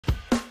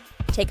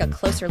Take a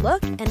closer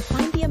look and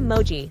find the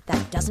emoji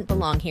that doesn't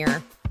belong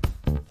here.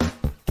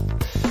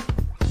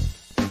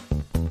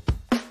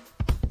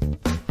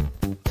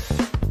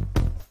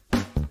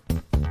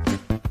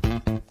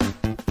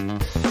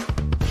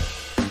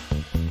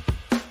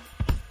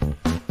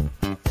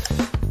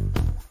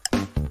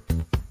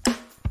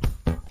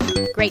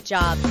 Great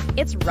job!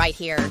 It's right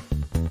here.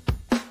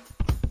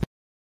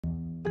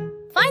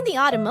 Find the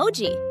odd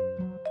emoji.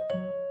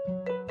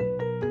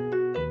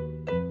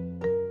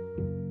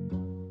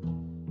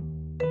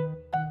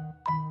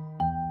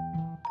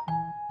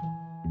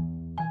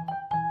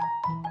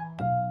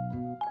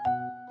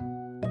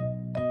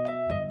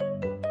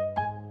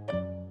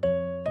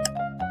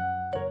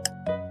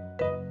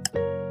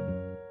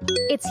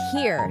 It's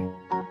here.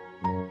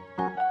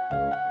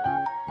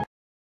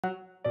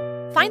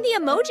 Find the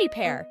emoji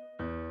pair.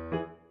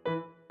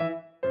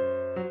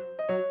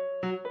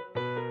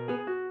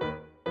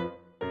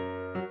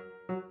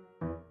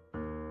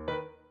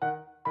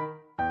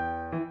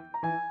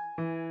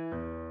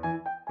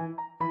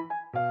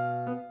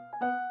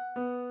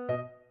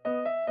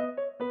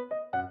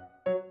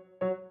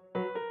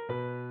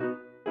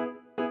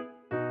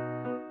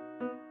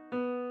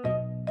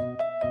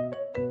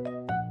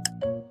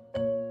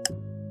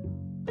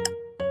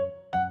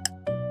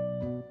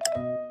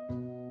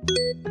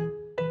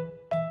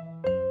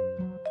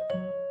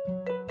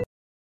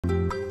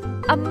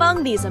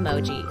 Among these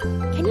emoji,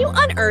 can you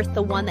unearth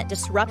the one that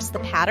disrupts the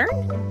pattern?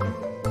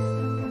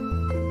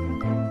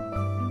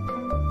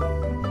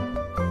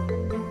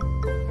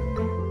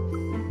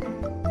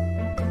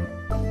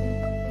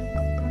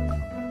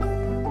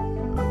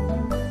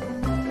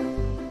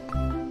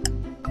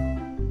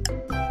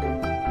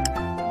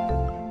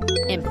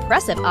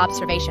 Impressive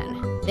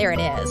observation. There it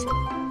is.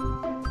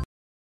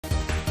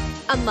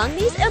 Among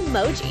these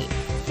emoji,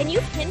 can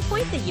you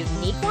pinpoint the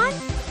unique one?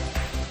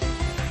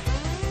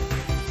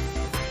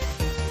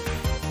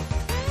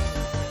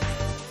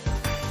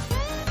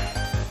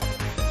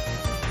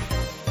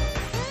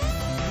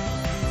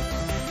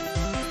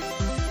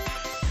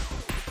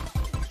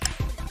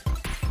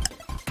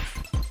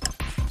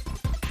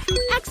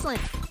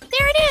 Excellent!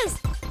 There it is!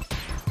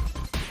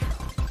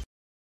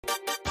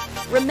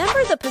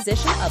 Remember the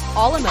position of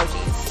all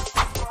emojis.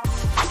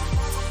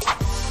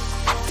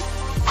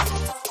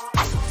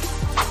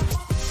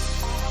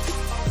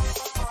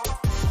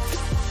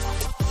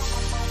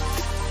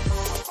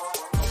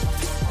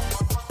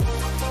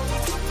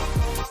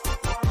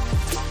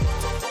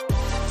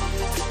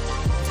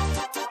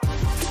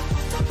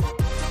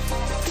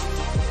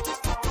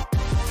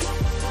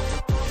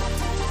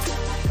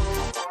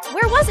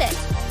 Where was it?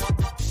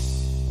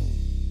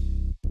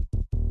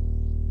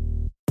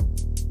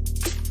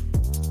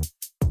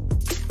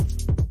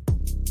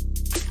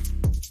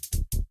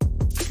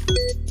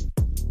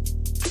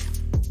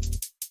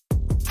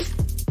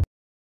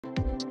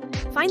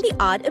 Find the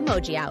odd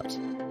emoji out.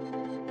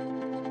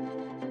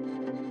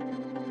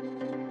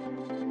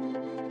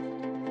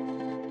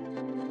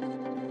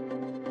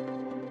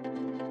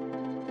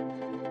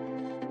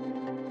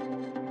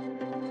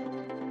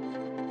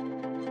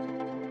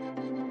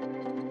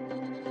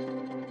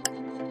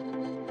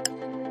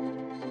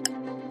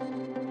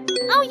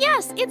 Oh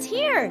yes, it's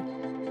here!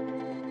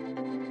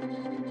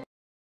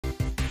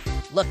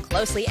 Look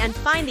closely and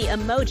find the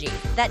emoji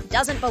that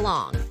doesn't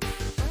belong.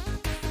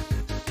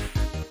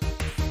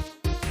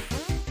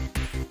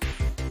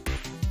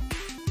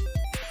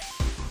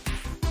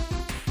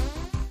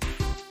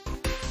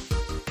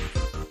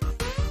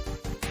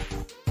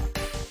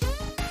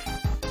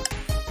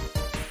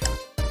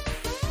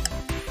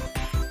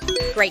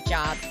 Great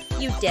job!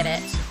 You did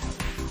it!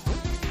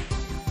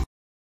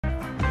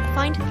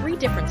 Find 3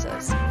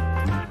 differences.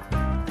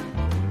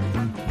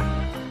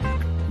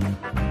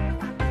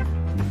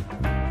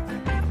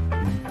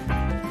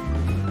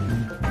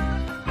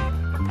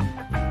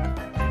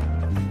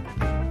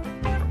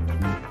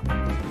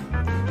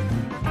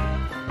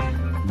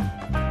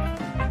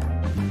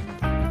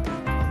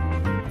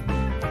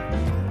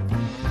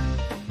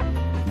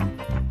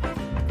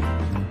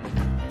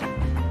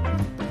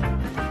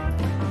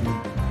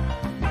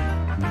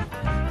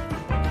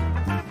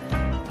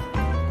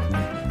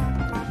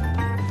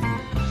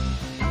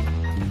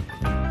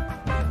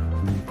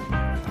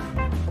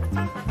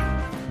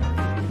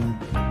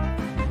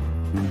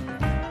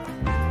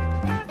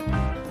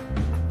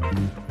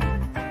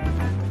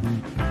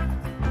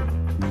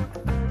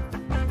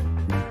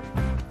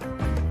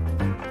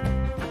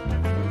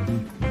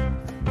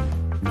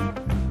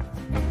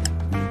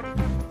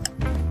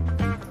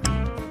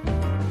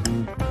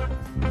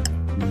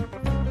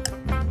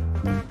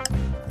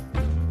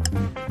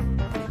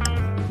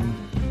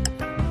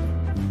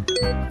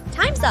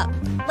 Time's up.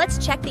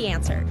 Let's check the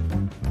answer.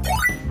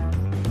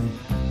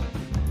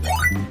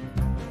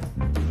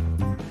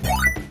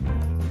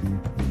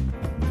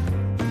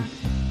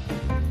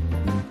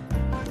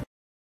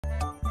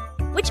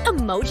 Which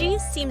emoji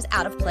seems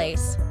out of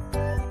place?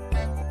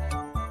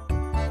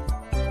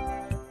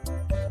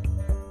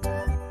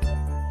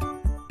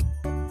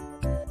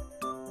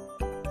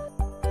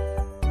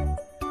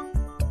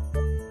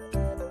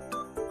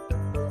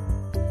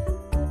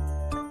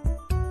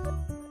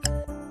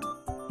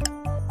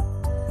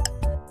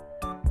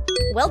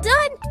 Well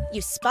done!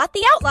 You spot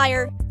the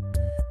outlier.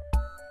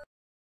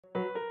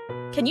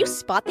 Can you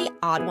spot the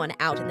odd one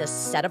out in this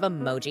set of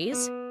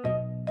emojis?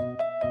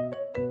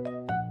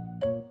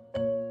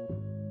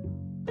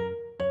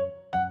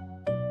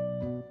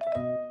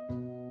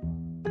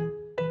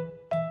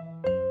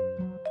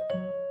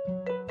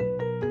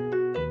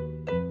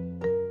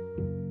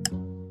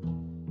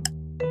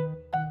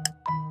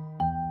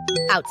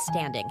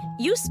 Outstanding.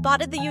 You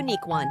spotted the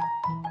unique one.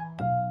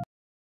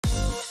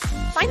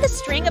 Find the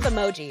string of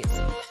emojis.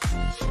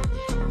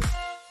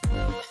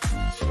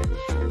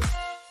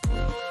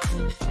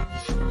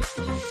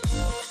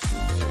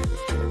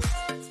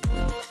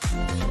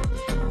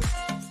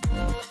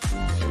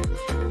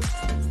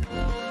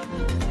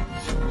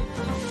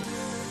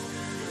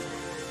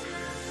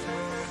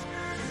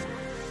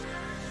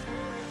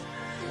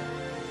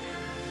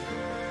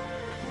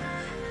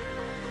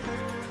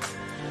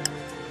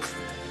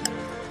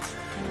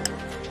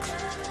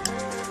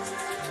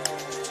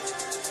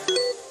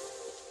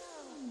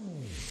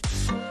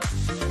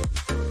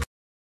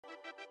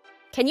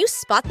 Can you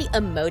spot the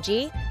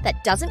emoji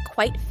that doesn't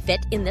quite fit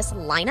in this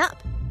lineup?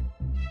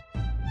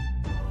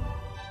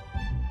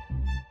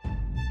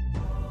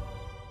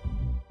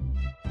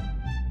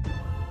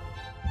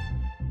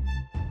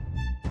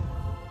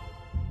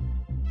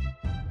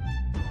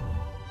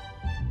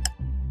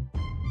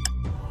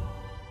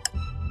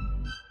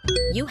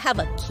 You have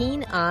a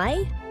keen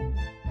eye?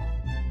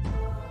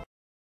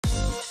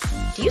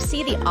 Do you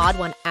see the odd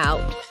one out?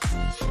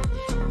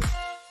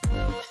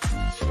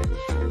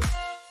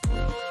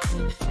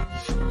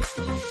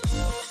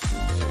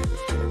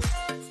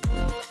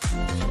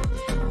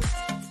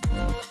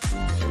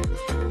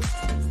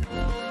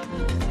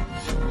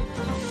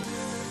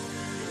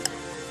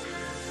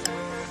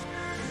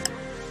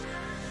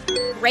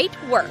 Great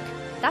work.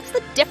 That's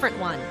the different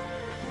one.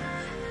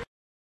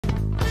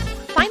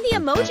 Find the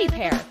emoji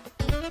pair.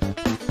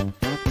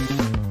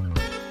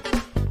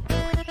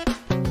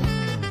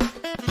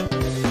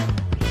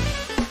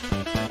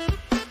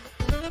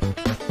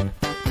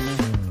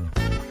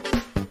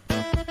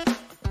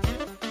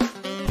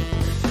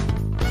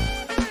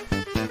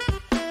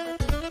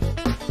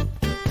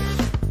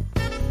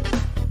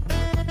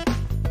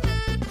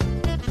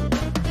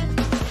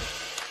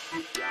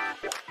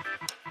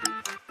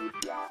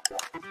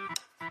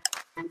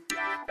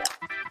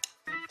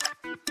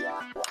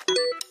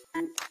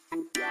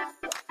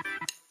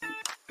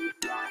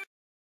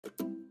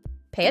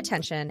 Pay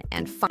attention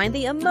and find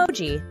the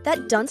emoji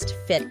that doesn't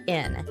fit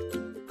in.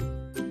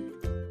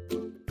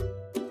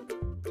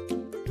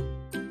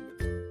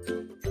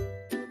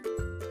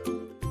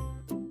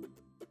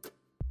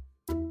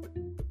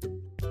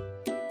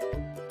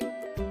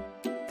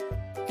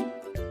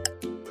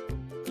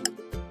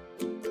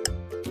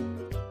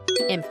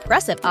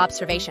 Impressive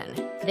observation.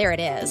 There it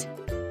is.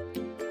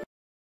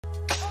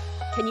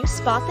 Can you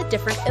spot the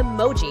different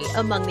emoji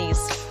among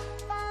these?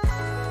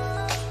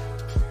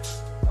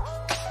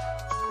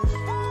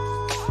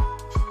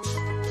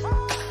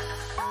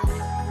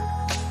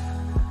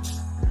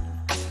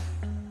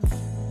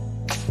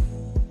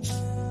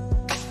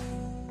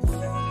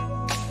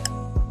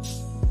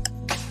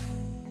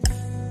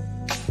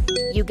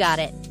 You got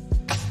it.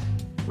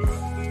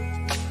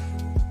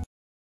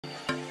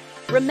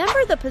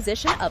 Remember the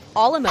position of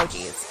all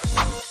emojis.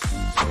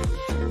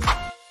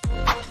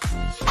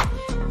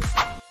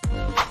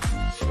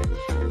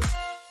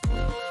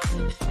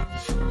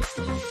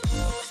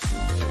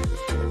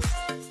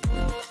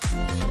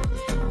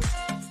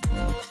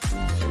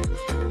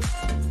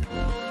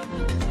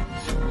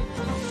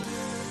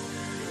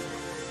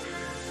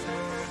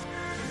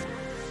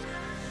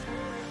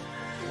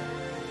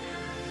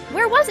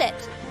 Where was it?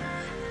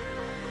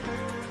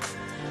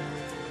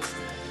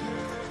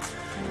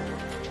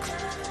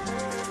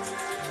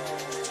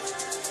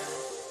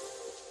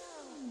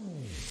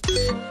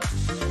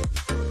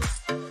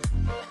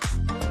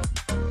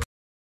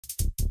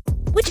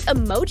 Which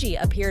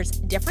emoji appears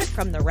different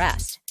from the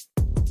rest?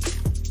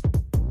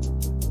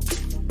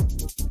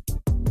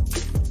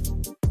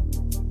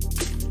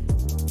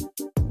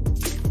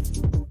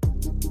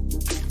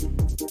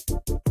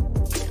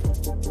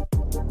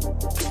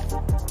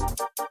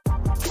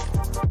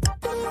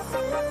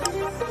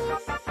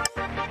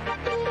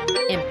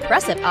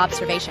 Impressive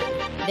observation.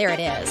 There it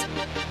is.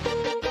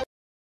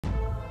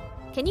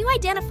 Can you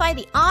identify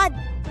the odd?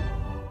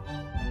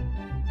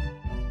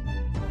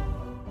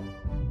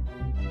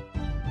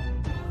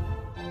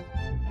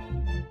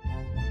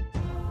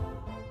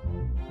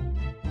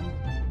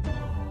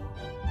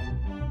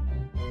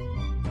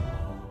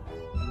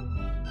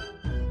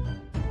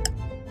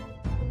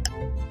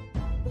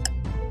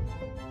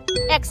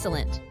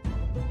 Excellent.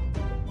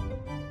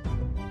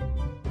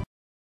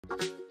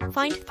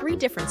 Find 3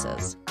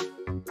 differences.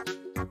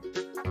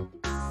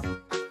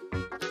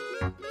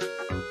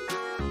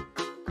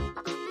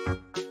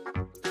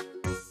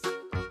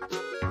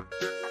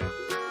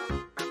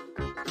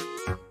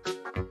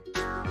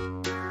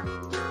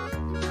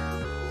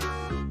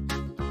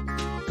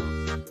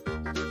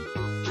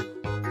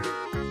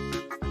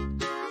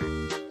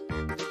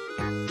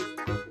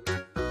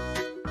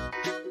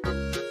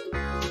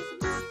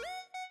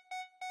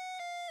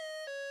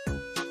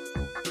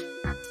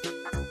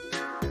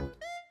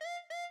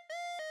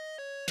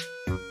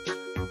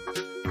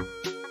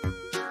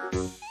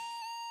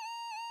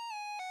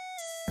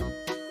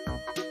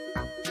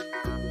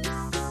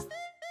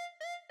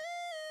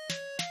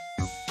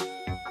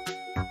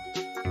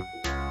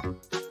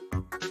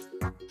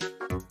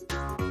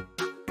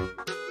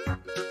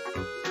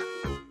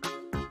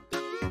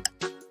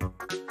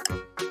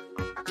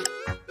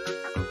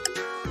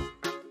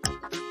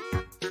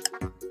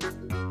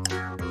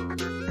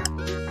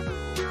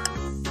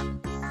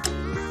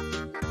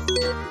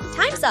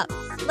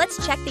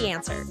 Let's check the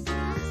answer.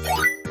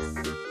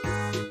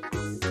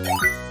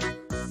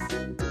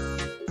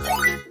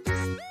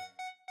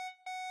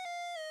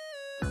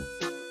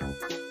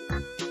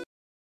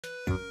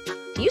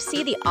 Do you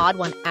see the odd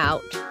one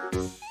out?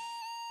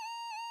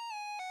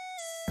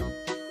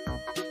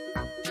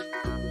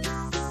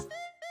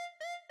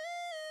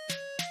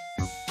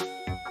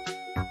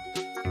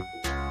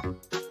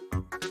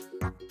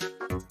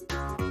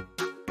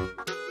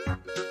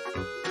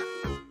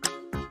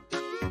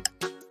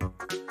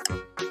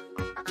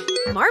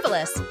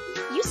 Marvelous!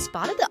 You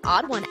spotted the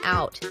odd one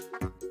out.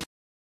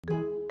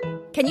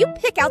 Can you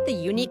pick out the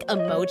unique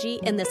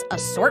emoji in this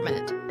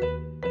assortment?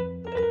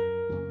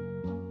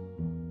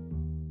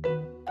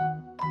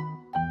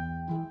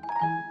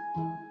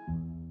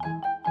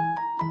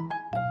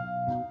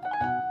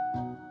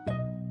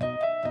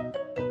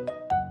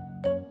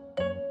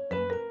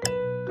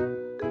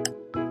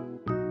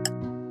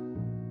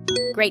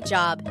 Great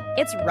job!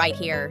 It's right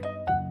here.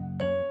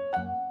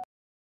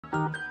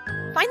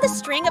 Find the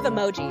string of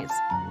emojis.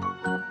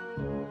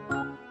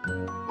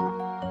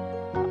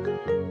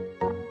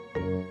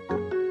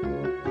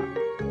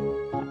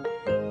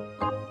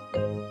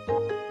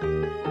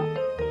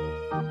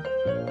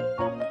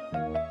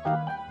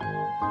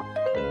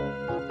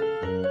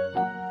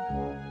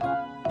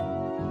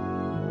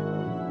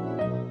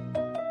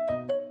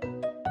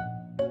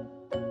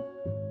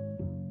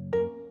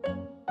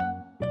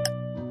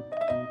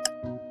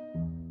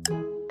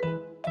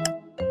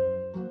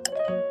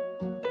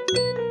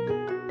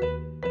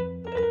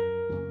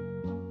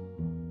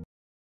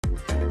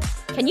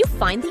 Can you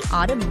find the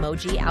odd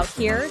emoji out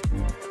here?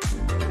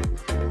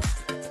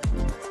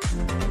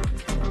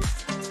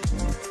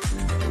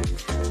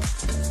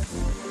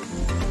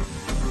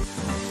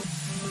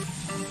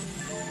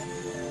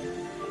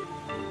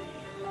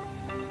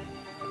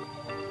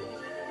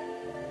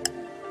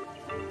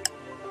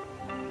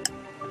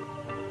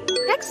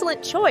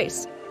 Excellent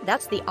choice.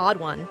 That's the odd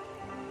one.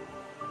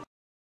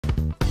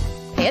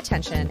 Pay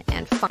attention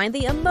and find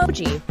the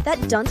emoji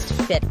that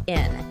doesn't fit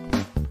in.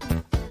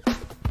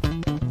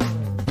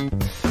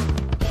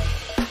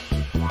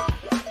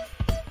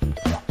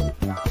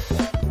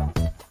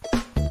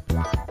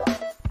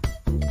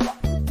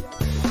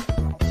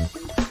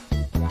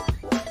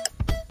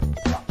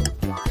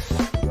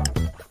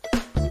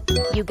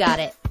 You got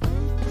it.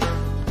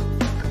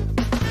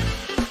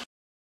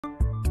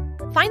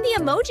 Find the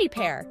emoji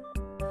pair.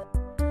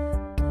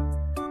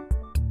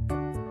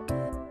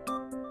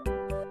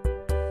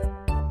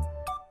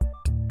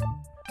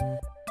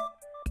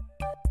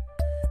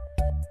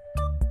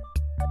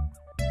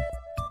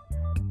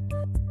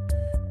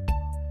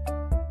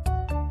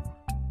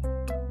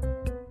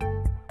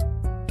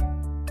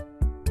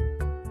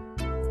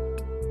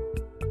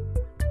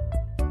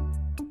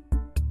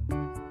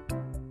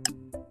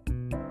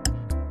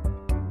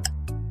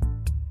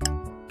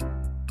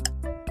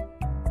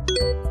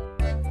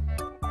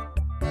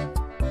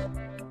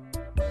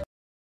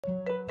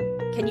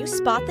 Can you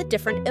spot the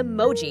different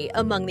emoji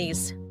among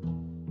these?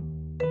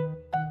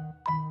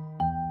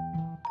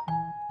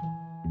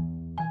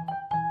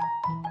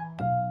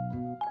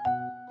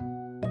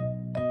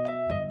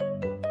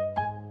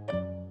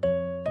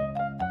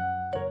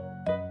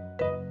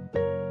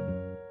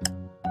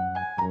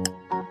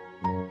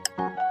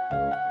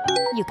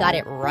 You got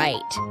it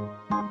right.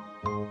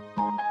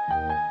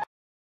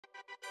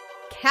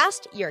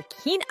 Cast your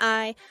keen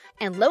eye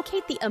and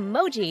locate the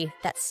emoji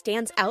that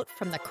stands out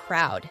from the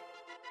crowd.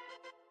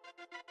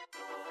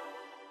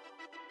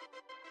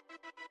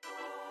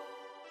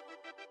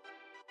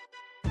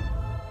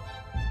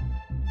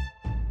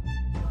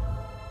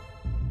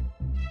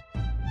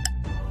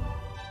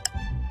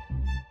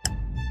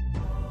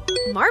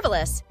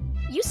 Marvelous!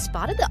 You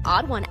spotted the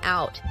odd one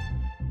out.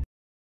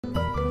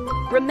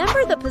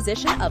 Remember the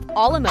position of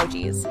all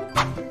emojis.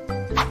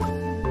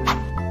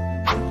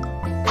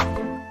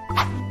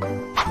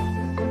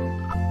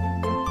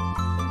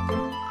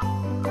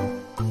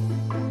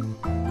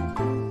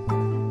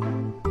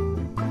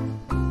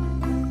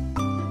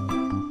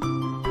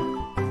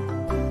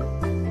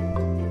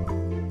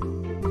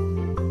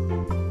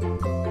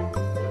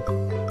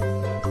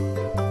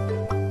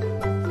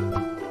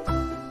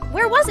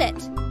 Where was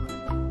it?